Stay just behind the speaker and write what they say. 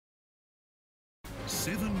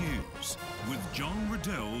7 News with John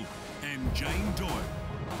Riddell and Jane Doyle.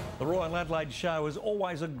 The Royal Adelaide Show is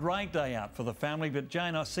always a great day out for the family, but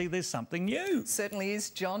Jane, I see there's something new. Certainly is,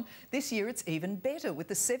 John. This year it's even better with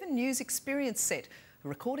the 7 News Experience set,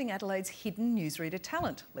 recording Adelaide's hidden newsreader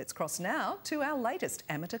talent. Let's cross now to our latest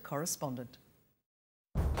amateur correspondent.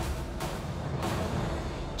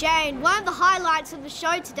 Jane, one of the highlights of the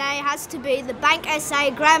show today has to be the Bank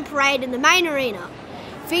SA Grand Parade in the main arena,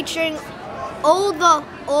 featuring all the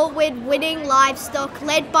award-winning livestock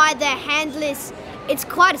led by their handlers. It's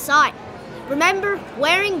quite a sight. Remember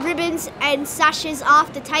wearing ribbons and sashes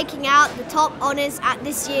after taking out the top honours at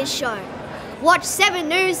this year's show. Watch 7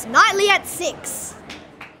 News nightly at 6.